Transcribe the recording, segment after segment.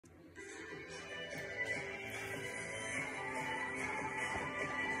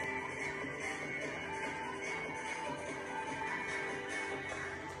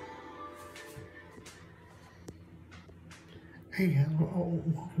Hey guys,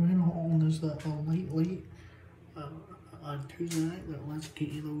 welcome in on this late Tuesday night. Let's get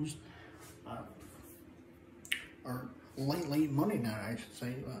you those, or late Monday night, I should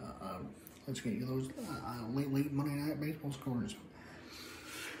say. Let's get you those late Monday night baseball scores.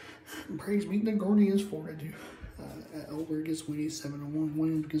 Braves beat the Guardians 4-2. Elbert gets Winnie's 7-1.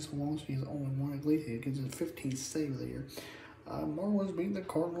 Williams gets Walensky 0-1. Iglesias gets his 15th save of the year. Marlins beat the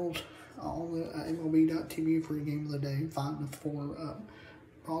Cardinals on the MLB.TV for a game of the day, 5-4.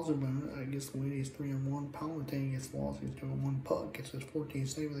 Rosman against the Windies 3-1. Palantine gets Walensky 2-1. Puck gets his 14th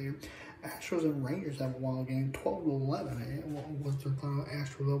save of the year. Astros and Rangers have a wild game, 12-11. It was their final.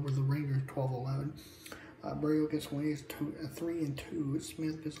 Astros over the Rangers 12-11. Burial gets Windies 3-2.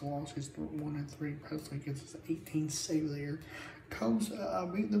 Smith gets Walensky 1-3. Presley gets his 18th save of the year. Cubs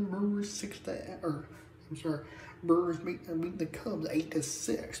beat the Brewers Brewers beat the Cubs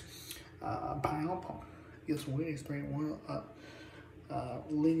 8-6. Pineapple gets Windies 3-1.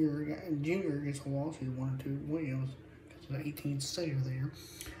 Linger Jr. gets Walensky 1-2. Williams gets an 18th save of the year.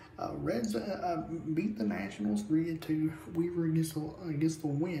 Reds beat the Nationals 3-2. Weaver gets the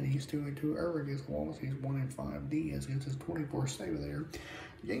win. He's 2-2. Irvin gets Walensky. He's 1-5. Diaz gets his 24th save of the year.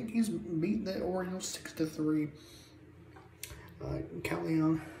 Yankees beat the Orioles 6-3.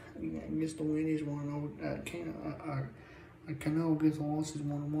 Callion gets the win. He's 1-0. Cano gets the loss. He's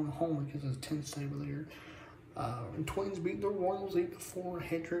 1-1. Homer gets his 10th save of the year. Twins beat the Royals 8-4.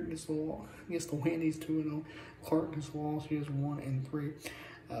 Hedrick gets the win. He's 2-0. Clark gets the loss. He is 1-3.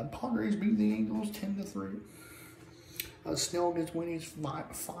 Padres beat the Angels 10-3. Snell gets win. He's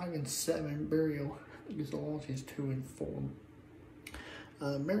 5-7. Burial gets the loss. He's 2-4.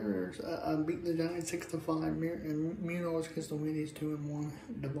 Mariners beat the Giants 6-5. Munoz gets the win. He's 2-1.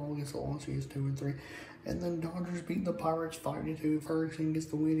 Duvall gets the loss. He's 2-3. And then Dodgers beat the Pirates 5-2. Ferguson gets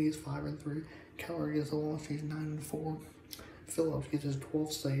the win. He's 5-3. Keller gets the loss. He's 9-4. Phillips gets his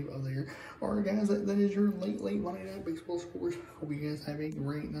 12th save of the year. All right, guys, that is your late Monday night baseball scores. Hope you guys have a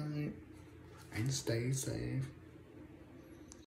great night and stay safe.